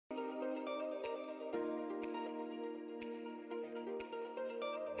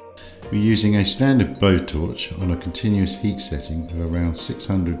We're using a standard blowtorch on a continuous heat setting of around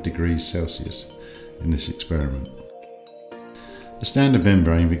 600 degrees Celsius in this experiment. The standard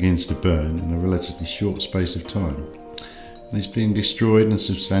membrane begins to burn in a relatively short space of time and is being destroyed and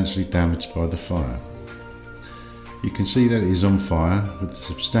substantially damaged by the fire. You can see that it is on fire with a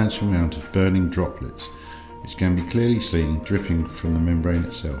substantial amount of burning droplets, which can be clearly seen dripping from the membrane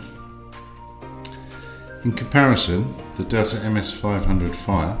itself. In comparison, the Delta MS500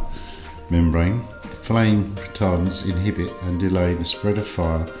 fire membrane, the flame retardants inhibit and delay the spread of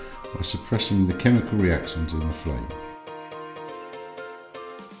fire by suppressing the chemical reactions in the flame.